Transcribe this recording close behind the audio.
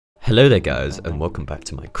Hello there guys, and welcome back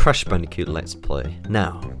to my Crash Bandicoot Let's Play.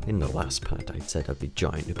 Now, in the last part I said I'd be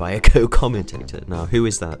joined by a co-commentator. Now, who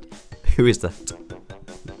is that? Who is that?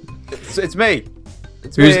 It's me!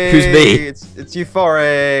 It's who's me? It's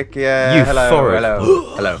Euphoric, yeah.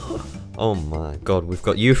 Euphoric. Hello. Oh my god, we've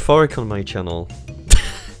got Euphoric on my channel.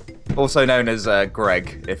 Also known as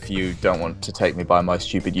Greg, if you don't want to take me by my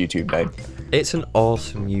stupid YouTube name. It's an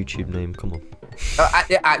awesome YouTube name, come on.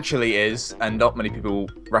 It actually is, and not many people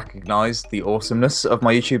recognise the awesomeness of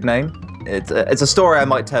my YouTube name. It's a story I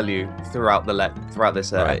might tell you throughout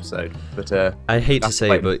this episode. But I hate to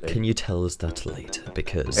say it, but can you tell us that later?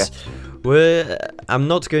 Because I'm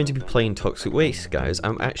not going to be playing Toxic Waste, guys.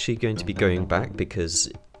 I'm actually going to be going back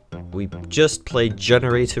because we just played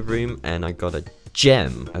Generator Room, and I got a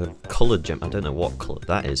gem, a coloured gem. I don't know what colour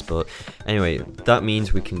that is, but anyway, that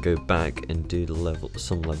means we can go back and do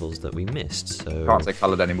some levels that we missed. So can't say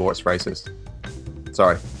coloured anymore, it's racist.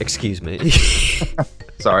 Sorry. Excuse me.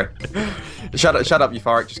 Sorry. Shut up,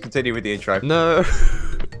 Euphoric. Just continue with the intro. No.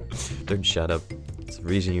 Don't shut up. It's the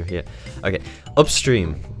reason you're here. Okay,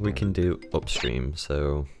 upstream. We can do upstream,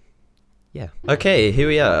 so yeah. Okay, here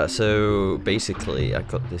we are. So basically, I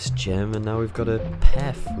got this gem, and now we've got a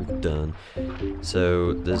path we've done.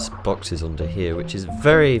 So there's boxes under here, which is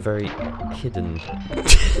very, very hidden.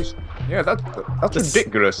 Yeah, that's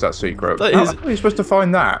ridiculous. That secret. How are you supposed to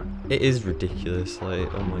find that? It is ridiculous. Like,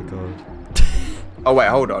 oh my god. Oh wait,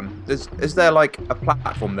 hold on. Is there like a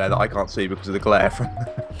platform there that I can't see because of the glare from?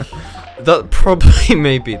 That probably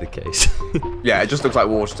may be the case. Yeah, it just looks like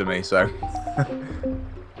water to me. So.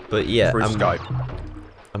 But yeah, Skype.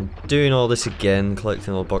 I'm doing all this again,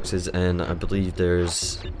 collecting all boxes, and I believe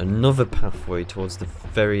there's another pathway towards the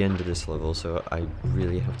very end of this level, so I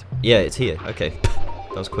really have to... Yeah, it's here. Okay,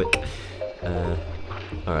 that was quick.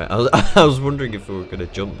 Alright, I was wondering if we were going to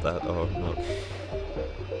jump that or not.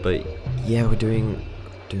 But yeah, we're doing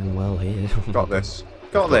well here. Got this.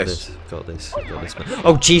 Got this.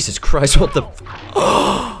 Oh, Jesus Christ, what the...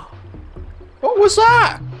 What was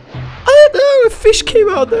that? I don't know, a fish came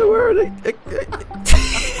out there, where are they?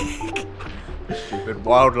 Stupid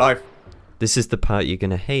wildlife. This is the part you're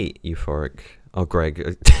gonna hate, Euphoric. Oh,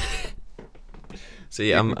 Greg. So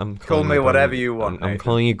yeah, I'm call me whatever you want. I'm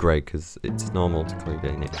calling you Greg because it's normal to call you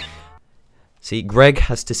Greg. See, Greg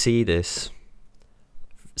has to see this.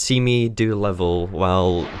 See me do a level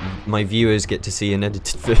while my viewers get to see an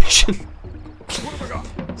edited version.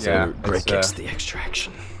 So yeah, Greg gets the extra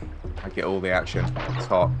action. I get all the action. It's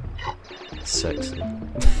hot. Sexy.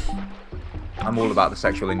 I'm all about the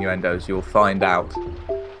sexual innuendos. You'll find out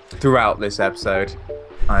throughout this episode.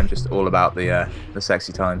 I'm just all about the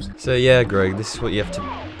sexy times. So yeah, Greg, this is what you have to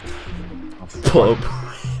put up.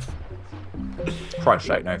 Christ's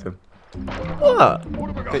sake, Nathan. What?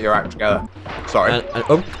 Get your act together. Sorry.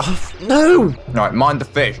 Oh no! Right, mind the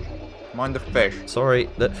fish. Mind the fish. Sorry.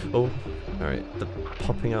 Alright, the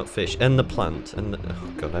popping out fish and the plant and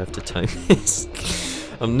oh god, I have to time this.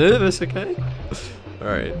 I'm nervous, okay?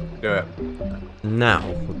 Alright. Do it.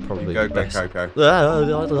 Now would probably go, be best. Go.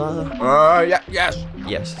 Yeah, yes.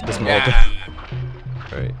 Yes, this mob. Yeah.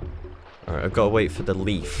 Alright, I've got to wait for the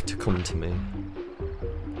leaf to come to me.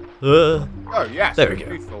 Oh, yes. There we go.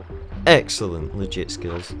 Beautiful. Excellent, legit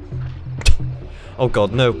skills. Oh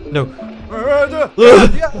god, no. Did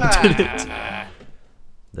it.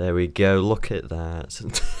 There we go, look at that.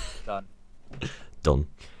 Done. Done.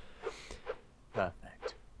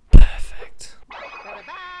 Perfect.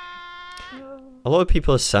 A lot of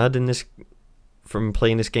people are sad from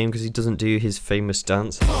playing this game because he doesn't do his famous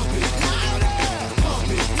dance. So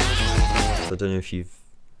I don't know if you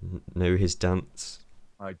know his dance.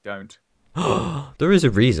 I don't. There is a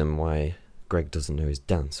reason why Greg doesn't know his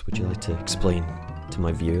dance. Would you like to explain to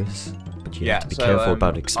my viewers? But you have to be careful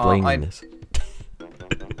about explaining this.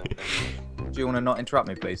 Do you want to not interrupt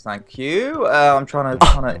me, please? Thank you. I'm trying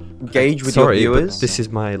to engage with your viewers. But this is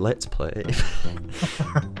my Let's Play.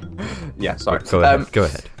 Yeah, sorry. Go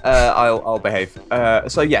ahead. I'll behave.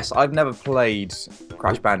 So yes, I've never played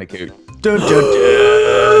Crash Bandicoot. Dun, dun,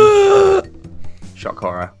 dun. Shock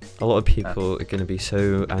horror. A lot of people are going to be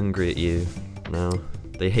so angry at you now.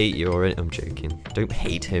 They hate you already. I'm joking. Don't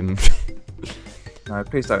hate him. No,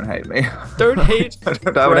 please don't hate me. Don't hate I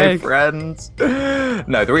don't have any friends.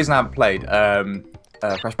 No, the reason I haven't played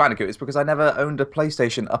Crash Bandicoot is because I never owned a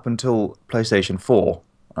PlayStation up until PlayStation 4.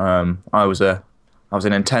 I was a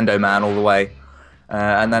Nintendo man all the way,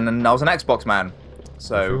 and then I was an Xbox man.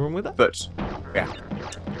 So, nothing wrong with that? But yeah.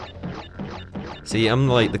 See, I'm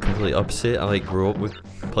like the complete opposite. I like grew up with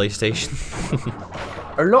PlayStation.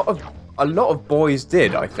 A lot of boys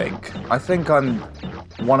did, I think. I think I'm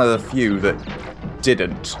one of the few that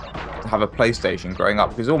didn't have a PlayStation growing up,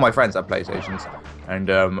 because all my friends had PlayStations, and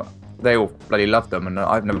they all bloody loved them, and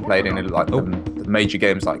I've never played any like the major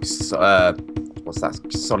games like what's that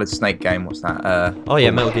Solid Snake game? What's that? Oh yeah,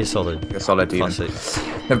 Metal Gear Solid. Classic.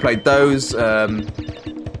 Never played those.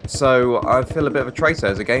 So I feel a bit of a traitor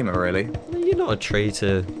as a gamer, really. You're not a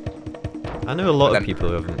traitor. I know a lot of people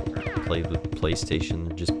who haven't played with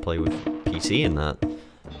PlayStation, just play with PC and that.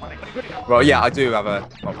 Well, yeah, I do have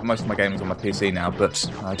well, most of my games on my PC now, but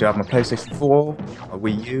I do have my PlayStation 4, a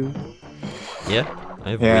Wii U. Yeah, I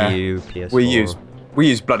have Wii U, PS4. Wii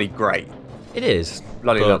U's bloody great. It is.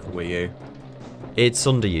 Bloody love the Wii U. It's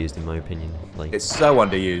underused in my opinion. Like, it's so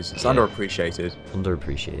underused. It's underappreciated.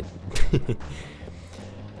 Underappreciated.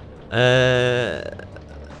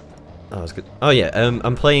 That was good. Oh yeah,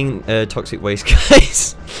 I'm playing Toxic Waste,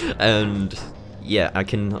 guys, and yeah, I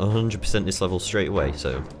can 100% this level straight away,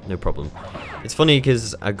 so no problem. It's funny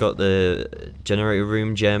because I got the generator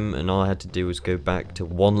room gem, and all I had to do was go back to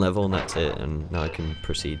one level, and that's it, and now I can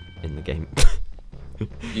proceed in the game.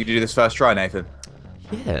 You do this first try, Nathan?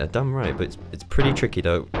 Yeah, damn right, but it's pretty tricky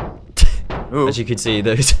though. As you can see,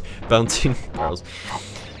 those bouncing barrels.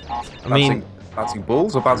 Bouncing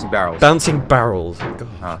balls or bouncing barrels? Bouncing barrels. God.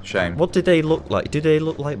 Oh, shame. What did they look like? Did they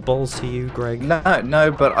look like balls to you, Greg? No,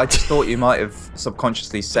 but I just thought you might have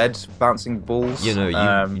subconsciously said bouncing balls. You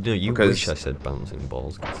wish I said bouncing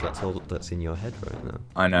balls, because that's all that's in your head right now.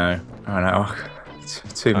 I know.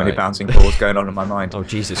 Too many bouncing balls going on in my mind. Oh,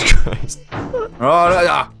 Jesus Christ. Hold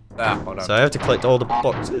on. So I have to collect all the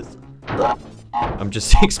boxes. I'm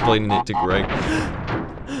just explaining it to Greg.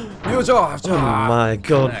 Oh my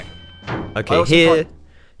God. Okay,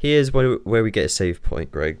 here's where we get a save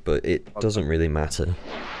point, Greg, but it doesn't really matter.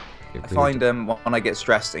 I find when I get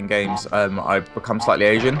stressed in games, I become slightly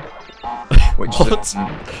Asian, which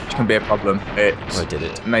can be a problem. I did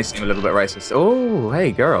it. May seem a little bit racist. Oh,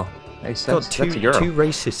 hey girl. Hey, God, two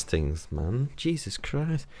racist things, man. Jesus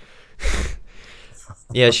Christ.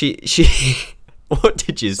 Yeah, she. What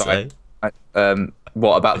did you say?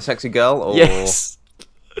 What about the sexy girl? Or yes.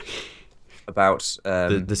 About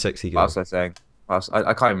the sexy girl. What was I saying? I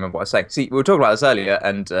can't even remember what I was saying. See, we were talking about this earlier,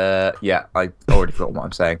 and yeah, I already forgot what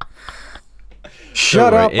I'm saying.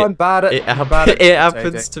 Shut up! I'm bad at. It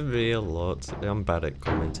happens to me a lot. I'm bad at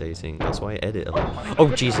commentating. That's why I edit a lot. Oh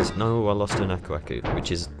Jesus! No, I lost an Aku,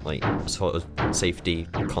 which is like sort of safety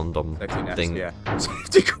condom thing. Yeah.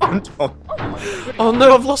 Safety condom. Oh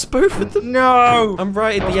no! I've lost both of them. No! I'm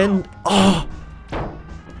right at the end. Oh.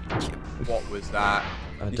 What was that?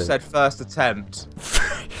 You said first attempt.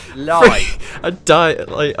 Lie. I died.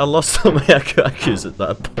 Like I lost all my Akus at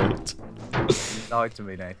that point. You lied to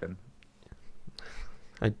me, Nathan.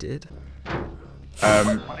 I did.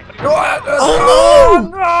 Oh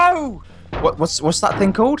no! What's that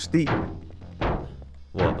thing called? The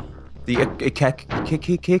what? The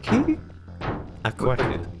Aku.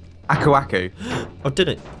 Aku. Oh, did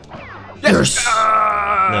it? Yes!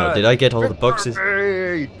 No, did I get all the boxes?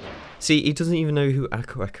 See, he doesn't even know who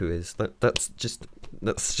Aku is. That's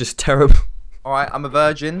just terrible. All right, I'm a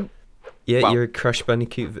virgin. Yeah, well, you're a Crash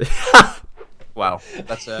Bandicoot. Well,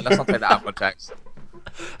 let's not take that out of context.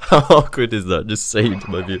 How awkward is that? Just say it to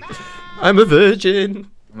my view. I'm a virgin.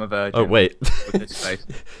 I'm a virgin. Oh wait, with this face.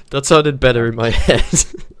 That sounded better in my head.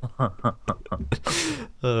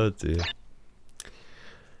 Oh dear.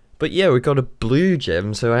 But yeah, we got a blue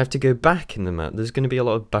gem, so I have to go back in the map. There's going to be a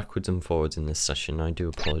lot of backwards and forwards in this session. I do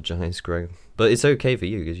apologise, Greg. But it's okay for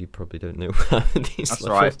you, because you probably don't know these That's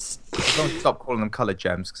levels. Right. Don't stop calling them coloured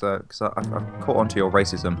gems, because I've caught onto your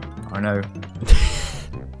racism. I know.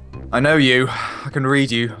 I know you. I can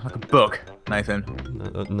read you like a book, Nathan.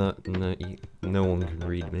 No one can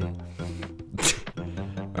read me.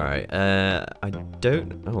 Alright, I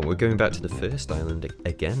don't... Oh, we're going back to the first island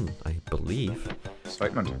again, I believe.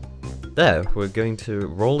 Statement. There, we're going to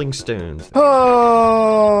Rolling Stones. Oh,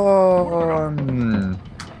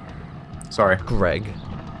 sorry. Greg.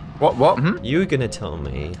 What? You were going to tell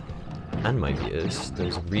me, and my viewers,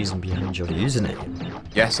 there's a reason behind your username.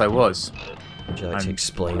 Yes, I was. Would you like to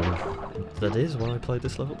explain what that is, why I played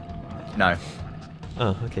this level? No.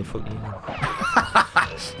 Oh, okay, fuck you.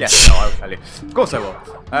 Yes, no, I'll tell you. Of course I will.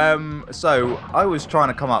 So, I was trying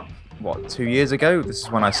to come up, what, 2 years ago? This is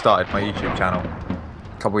when I started my YouTube channel.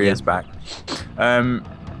 A couple of years back. And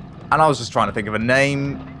I was just trying to think of a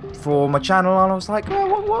name for my channel, and I was like,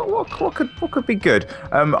 oh, what could be good?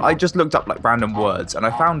 I just looked up like random words, and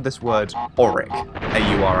I found this word auric,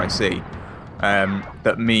 A-U-R-I-C,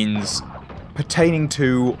 that means pertaining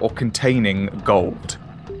to or containing gold.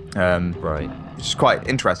 Right. Which is quite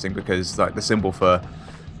interesting because like the symbol for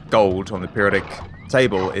gold on the periodic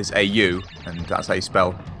table is AU, and that's how you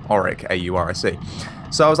spell Auric, AURIC.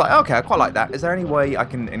 So I was like, okay, I quite like that. Is there any way I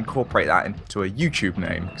can incorporate that into a YouTube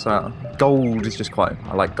name? So gold is just quite,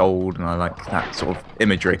 I like gold and I like that sort of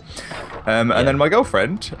imagery. And then my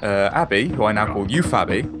girlfriend, Abby, who I now call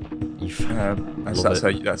YouFabby, that's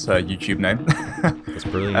her YouTube name. That's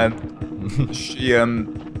brilliant.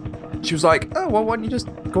 She was like, oh, well, why don't you just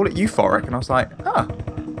call it Euphoric? And I was like,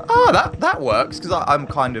 that works, because I'm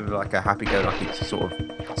kind of like a happy-go-lucky sort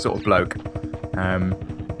of bloke.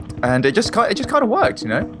 And it just kind of worked, you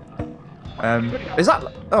know. Is that?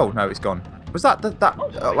 Oh no, it's gone. Was that that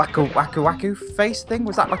wacko face thing?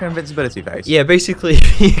 Was that like an invincibility face? Yeah, basically,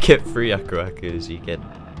 if you get 3 Aku-Akus, you get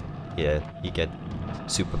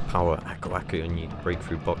superpower Aku-Aku, and you break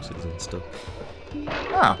through boxes and stuff.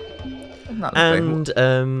 Ah. And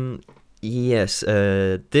yes,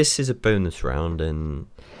 this is a bonus round, and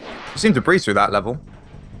you seem to breeze through that level.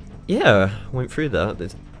 Yeah, went through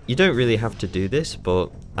that. You don't really have to do this,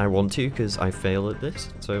 but I want to because I fail at this,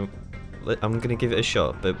 so I'm gonna give it a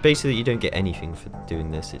shot. But basically, you don't get anything for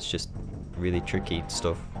doing this. It's just really tricky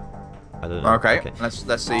stuff. I don't know. Okay.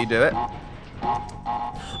 Let's see you do it.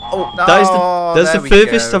 Oh, that's the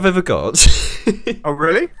furthest I've ever got. Oh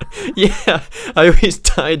really? Yeah, I always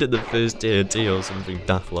died at the first TNT or something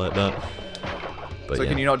daft like that. But so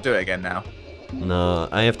can you not do it again now? No,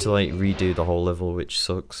 I have to like redo the whole level, which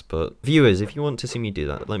sucks. But viewers, if you want to see me do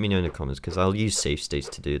that, let me know in the comments, because I'll use save states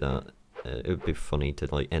to do that. It would be funny to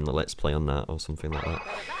like end the let's play on that or something like that.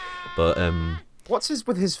 But what's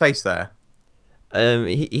with his face there?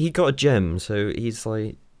 He got a gem, so he's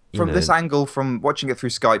like. From this angle, from watching it through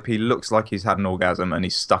Skype, he looks like he's had an orgasm and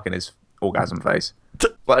he's stuck in his orgasm face.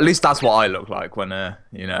 Well, at least that's what I look like when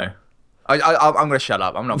you know. I'm gonna shut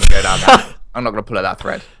up. I'm not gonna go down that. I'm not gonna pull at that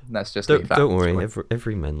thread. Let's just leave that. Don't worry.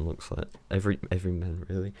 Every man looks like every man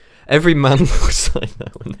really. Every man looks like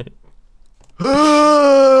that when they.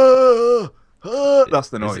 That's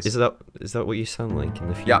the noise. Is that what you sound like in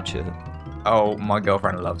the future? Yep. Oh, my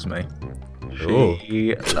girlfriend loves me.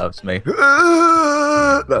 She loves me.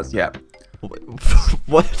 That's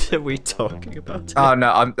What are we talking about? Oh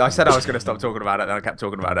no, I said I was gonna stop talking about it, and I kept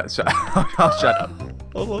talking about it. So I'll shut up.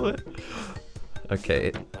 I love it.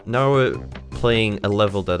 Okay, now we're playing a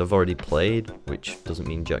level that I've already played, which doesn't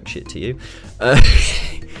mean jack shit to you.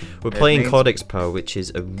 We're playing Codex Power, which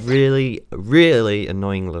is a really, really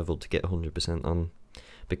annoying level to get 100% on,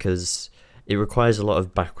 because it requires a lot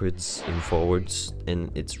of backwards and forwards,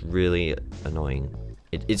 and it's really annoying.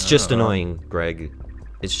 It's just annoying, Greg.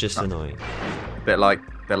 It's just annoying. A bit like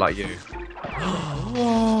you.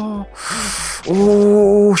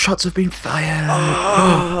 Oh, shots have been fired.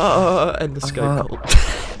 And the sky cold.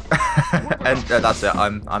 And that's it.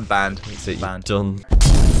 I'm banned. That's it. Banned. Done.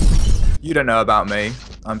 You don't know about me.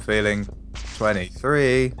 I'm feeling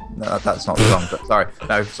 23. No, that's not the song. But sorry.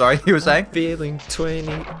 No, sorry. You were saying? Feeling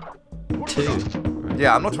 22.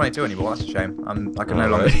 Yeah, I'm not 22 anymore. That's a shame. I can no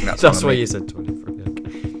longer sing that song. That's why you said 23.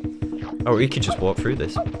 Okay. Oh, we could just walk through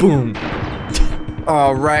this. Boom.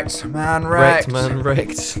 Oh, wrecked, man, wrecked. Wrecked, man,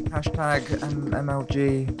 wrecked. Hashtag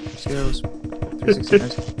MLG skills.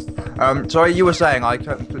 360. Sorry, you were saying. I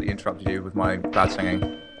completely interrupted you with my bad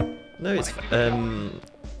singing. No, it's alright,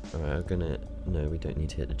 I'm gonna. No, we don't need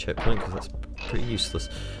to hit the checkpoint because that's pretty useless.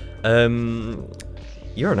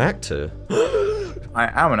 You're an actor.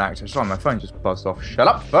 I am an actor. Sorry, my phone just buzzed off. Shut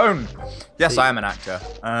up, phone. Yes, I am an actor.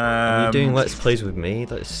 Are you doing Let's Plays with me?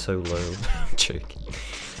 That is so low. I'm joking.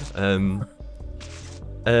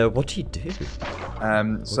 What do you do?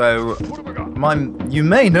 So, you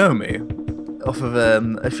may know me off of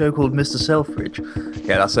a show called Mr. Selfridge.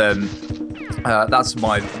 Yeah, that's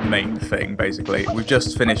my main thing, basically. We've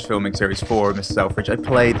just finished filming Series 4 of Mr. Selfridge. I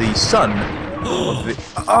play the son of the...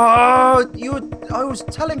 Oh, I was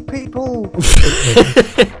telling people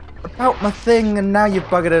about my thing, and now you've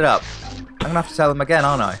buggered it up. I'm gonna have to tell them again,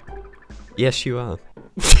 aren't I? Yes, you are.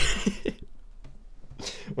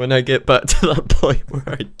 When I get back to that point where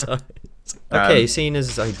I died. Okay, seeing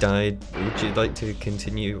as I died, would you like to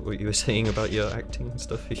continue what you were saying about your acting and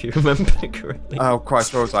stuff, if you remember correctly? Oh,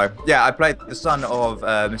 Christ, where was I? Yeah, I played the son of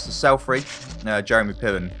Mr. Selfridge. Jeremy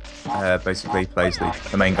Piven basically plays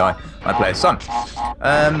the main guy. I play his son.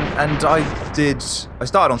 And I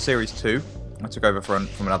started on Series 2. I took over from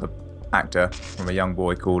another actor, from a young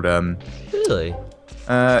boy called... Really?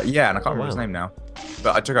 Yeah, and I can't remember his name now.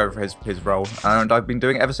 But I took over his role, and I've been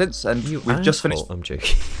doing it ever since. And we've just finished. I'm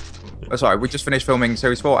joking. Oh, sorry, we just finished filming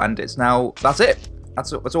Series 4, and it's now. That's it.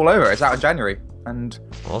 It's all over. It's out in January, and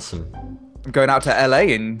awesome. I'm going out to LA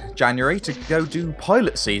in January to go do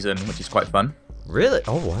pilot season, which is quite fun. Really?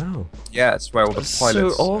 Oh wow. Yeah, it's where all the That's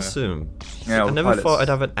pilots. so awesome. Yeah, all I the never pilots. thought I'd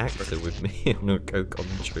have an actor with me on a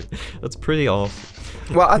co-commentary. That's pretty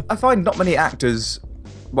awesome. Well, I find not many actors,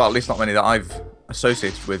 well, at least not many that I've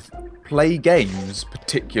associated with, play games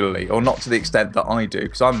particularly, or not to the extent that I do,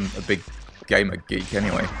 because I'm a big gamer geek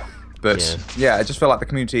anyway. But yeah, I just feel like the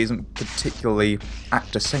community isn't particularly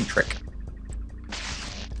actor-centric.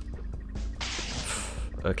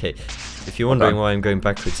 Okay, if you're wondering why I'm going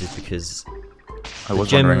backwards, is because I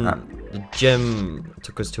was wondering that. the gem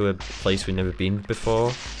took us to a place we've never been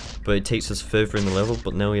before, but it takes us further in the level,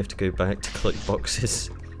 but now we have to go back to collect boxes.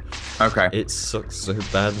 Okay. It sucks so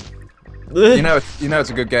bad. You know it's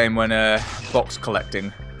a good game when box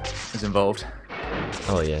collecting is involved.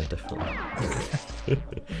 Oh yeah, definitely.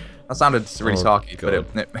 That sounded really sarky, but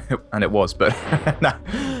it was, but no.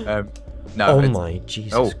 No. Oh my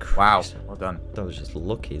Jesus Christ. Wow. Well done. That was just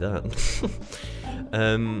lucky, that.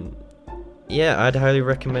 Yeah, I'd highly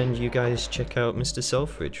recommend you guys check out Mr.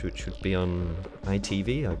 Selfridge, which would be on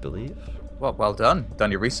ITV, I believe. Well done.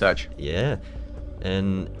 Done your research. Yeah.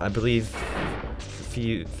 And I believe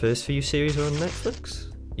first few series are on Netflix?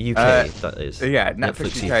 UK, that is. Yeah,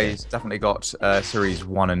 Netflix UK has definitely got series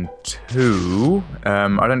 1 and 2. I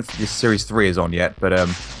don't know if series 3 is on yet, but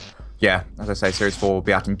yeah, as I say, series 4 will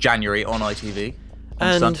be out in January on ITV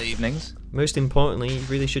on Sunday evenings. Most importantly, you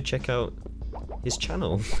really should check out his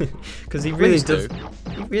channel, because he really does.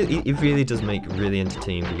 He really does make really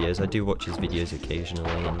entertaining videos. I do watch his videos occasionally,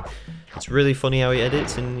 and it's really funny how he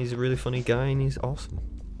edits, and he's a really funny guy, and he's awesome.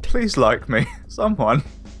 Please like me, someone.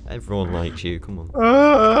 Everyone likes you. Come on.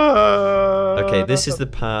 Okay, this is the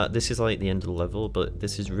part. This is like the end of the level, but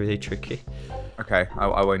this is really tricky. Okay,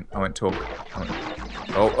 I won't talk.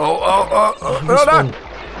 Oh,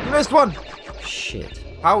 you missed one. Shit.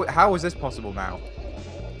 How is this possible now?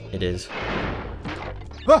 It is.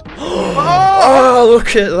 Oh,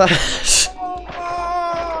 look at that!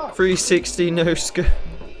 360 no scope.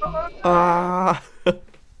 I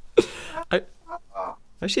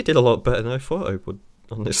actually did a lot better than I thought I would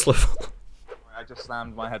on this level. I just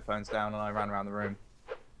slammed my headphones down and I ran around the room.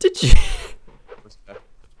 Did you? It was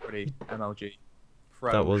pretty MLG.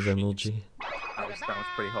 That was MLG. That was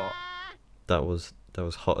pretty hot. That was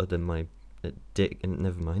hotter than my dick, and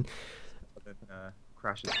never mind.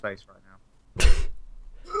 Crash's face right now.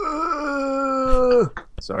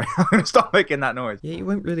 Sorry, I'm gonna stop making that noise. Yeah, you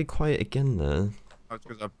went really quiet again there. That's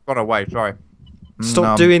because I've gone away. Sorry.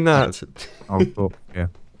 Stop doing that. Oh, yeah.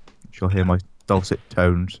 You'll hear my dulcet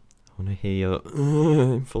tones. I want to hear your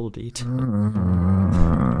in full detail.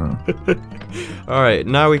 Alright,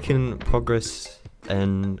 now we can progress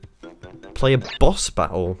and play a boss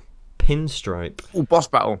battle. Pinstripe. Oh, boss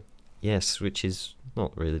battle. Yes, which is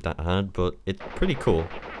not really that hard, but it's pretty cool.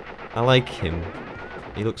 I like him.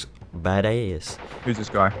 He looks badass. Who's this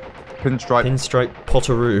guy? Pinstripe. Pinstripe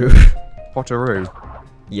Potteroo. Potteroo.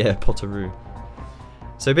 Yeah, Potteroo.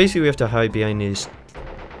 So basically we have to hide behind these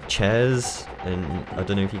chairs, and I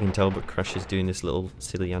don't know if you can tell, but Crash is doing this little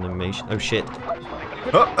silly animation. Oh shit.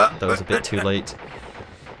 That was a bit too late.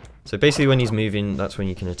 So basically when he's moving, that's when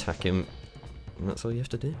you can attack him. And that's all you have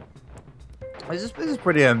to do. This is pretty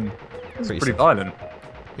pretty violent.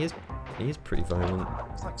 He is pretty violent.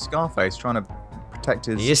 It's like Scarface trying to protect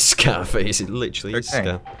his... He is Scarface, it literally is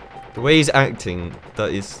Scarface. The way he's acting,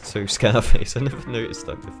 that is so Scarface. I never noticed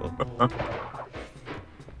that before.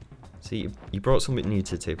 See, you brought something new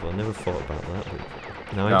to the table. I never thought about that,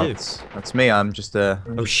 but now I do. That's me. I'm just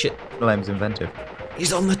oh shit. William's inventive.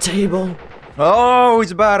 He's on the table. Oh,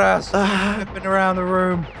 he's a badass. Flipping around the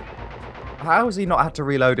room. How has he not had to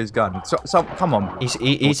reload his gun? So come on.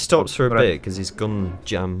 He stops for a bit because his gun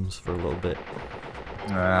jams for a little bit.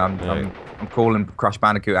 I'm calling Crash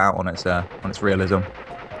Bandicoot out on its realism.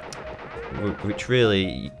 Which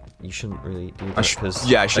really, you shouldn't really do that, because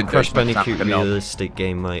a Crash Bandicoot realistic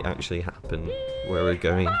game might actually happen where we're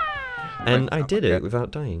going. And I did it without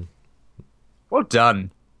dying. Well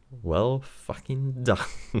done. Well fucking done.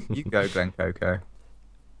 You go, Glen Coco.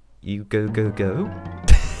 You go, go, go.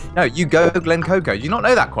 No, you go, Glen Coco. You not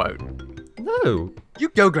know that quote? No. You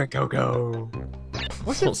go, Glen Coco.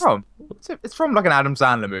 What's it from? It's from like an Adam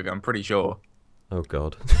Sandler movie, I'm pretty sure. Oh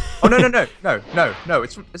god. Oh no!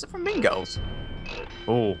 Is it from Mean Girls?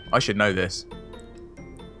 Oh, I should know this.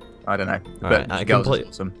 I don't know. Right, but I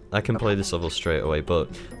can play this level straight away, but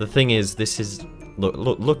the thing is, this is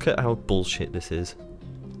look at how bullshit this is.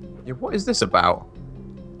 Yeah, what is this about?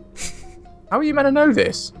 How are you meant to know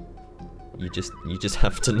this? You just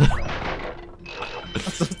have to know.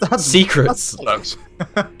 That's secrets. That's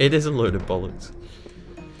It is a load of bollocks.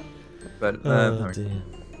 But oh dear.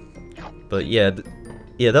 But yeah,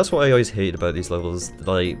 Yeah, that's what I always hate about these levels.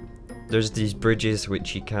 Like, there's these bridges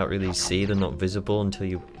which you can't really see. They're not visible until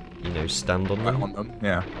you know, stand on them. On them,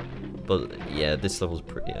 yeah. But yeah, this level's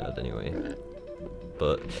pretty hard anyway.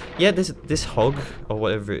 But yeah, this hog or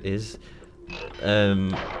whatever it is,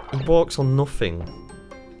 he walks on nothing.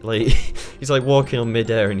 Like he's like walking on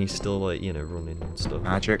midair and he's still like, you know, running and stuff.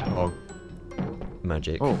 Magic hog.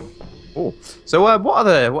 Magic. Oh. So what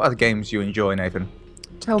other games you enjoy, Nathan?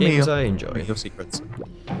 Tell me games I enjoy. Your secrets.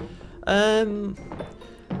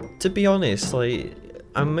 To be honest, like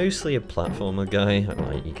I'm mostly a platformer guy.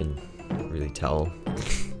 Like you can really tell.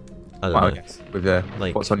 I don't know. I guess with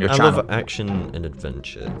like, what's on your I channel. love action and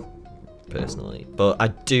adventure, personally, but I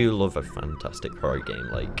do love a fantastic horror game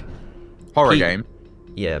like horror game.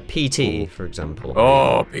 Yeah, PT for example.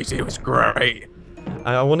 Oh, PT was great.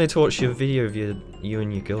 I wanted to watch your video of you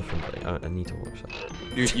and your girlfriend play. I need to watch that.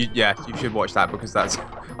 Yeah, you should watch that because that's.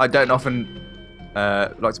 I don't often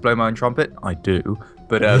like to blow my own trumpet. I do,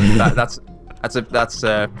 but that's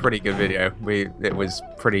a pretty good video. It was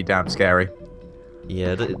pretty damn scary.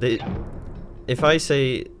 Yeah, if I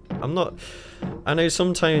say I'm not, I know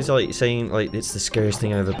sometimes like saying like it's the scariest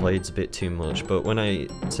thing I ever played is a bit too much, but when I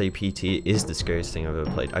say PT is the scariest thing I've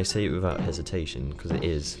ever played, I say it without hesitation because it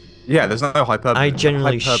is. Yeah, there's no hyperbole. I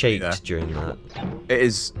generally hyperbole there. shaked during that. It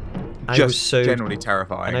is I just was so generally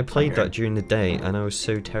terrifying. And I played that during the day, and I was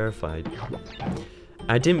so terrified.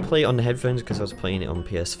 I didn't play it on the headphones because I was playing it on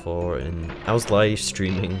PS4, and I was live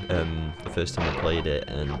streaming the first time I played it,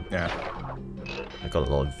 and yeah. I got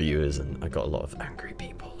a lot of viewers, and I got a lot of angry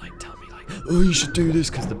people like tell me like, oh, you should do this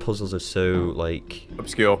because the puzzles are so like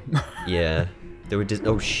obscure. Yeah, they were just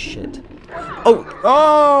oh shit.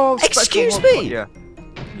 Oh, excuse me. Yeah,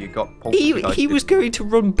 you got. He was going to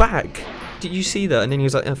run back. Did you see that? And then he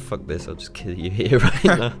was like, oh, fuck this, I'll just kill you here right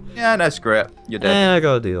now. Yeah, no, screw it. You're dead. Yeah, I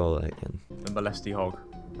gotta do all that again. The molesty hog.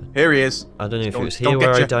 Here he is. I don't know if it was here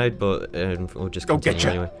where I died, but we'll just continue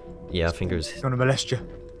anyway. Yeah, I think it was. He's gonna molest you.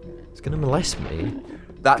 It's gonna molest me?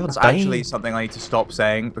 That's actually something I need to stop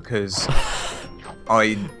saying because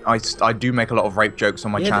I do make a lot of rape jokes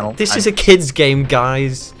on my channel. This is a kid's game,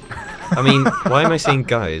 guys. I mean, why am I saying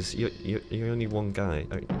guys? You're only one guy.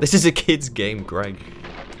 This is a kid's game, Greg.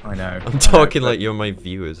 I know. I'm talking like you're my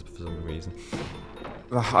viewers for some reason.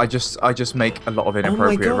 I just make a lot of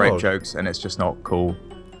inappropriate rape jokes, and it's just not cool.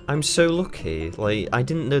 I'm so lucky. Like, I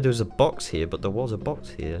didn't know there was a box here, but there was a box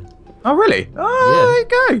here. Oh really? Oh,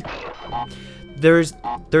 yeah. There you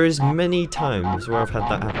go. There is many times where I've had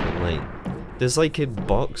that happen. Like, there's like a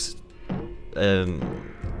box.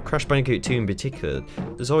 Crash Bandicoot 2 in particular.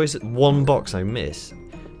 There's always one box I miss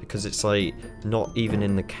because it's like not even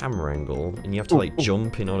in the camera angle, and you have to like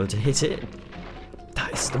jump in order to hit it.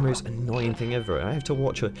 That is the most annoying thing ever. I have to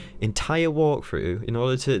watch an entire walkthrough in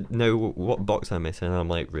order to know what box I missed, and I'm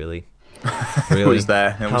like, really? Really? It was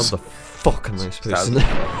there. How the fuck am I supposed to know?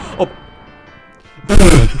 Oh.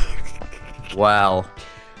 Wow.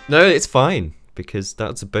 No, it's fine, because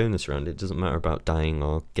that's a bonus round. It doesn't matter about dying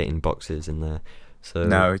or getting boxes in there. So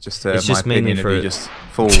no, it's just it's my just mainly opinion for of you just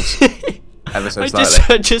falls ever so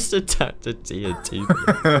slightly. I just attacked a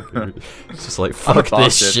TNT. It's just like, fuck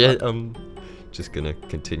this shit. I'm just gonna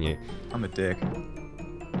continue. I'm a dick.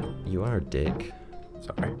 You are a dick.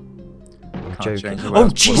 Sorry. I'm joking. Oh,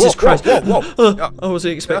 Jesus Christ! Whoa. I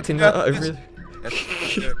wasn't expecting that. I really.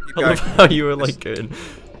 I love how you were like going.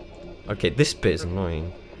 Okay, this bit is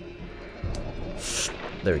annoying.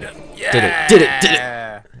 There we go. Yeah. Did it!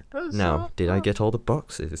 Now, did I get all the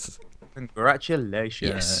boxes?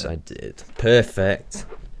 Congratulations. Yes, I did. Perfect.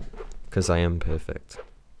 Because I am perfect.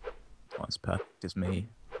 Not as perfect as me.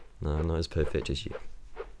 No, I'm not as perfect as you.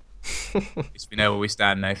 At least we know where we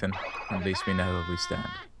stand, Nathan. At least we know where we stand.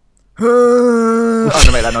 I'm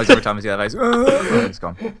gonna make that noise every time I see that face. It's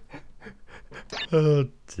gone. Oh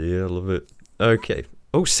dear, I love it. Okay.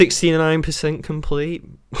 Oh, 69% complete.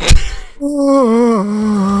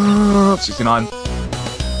 69.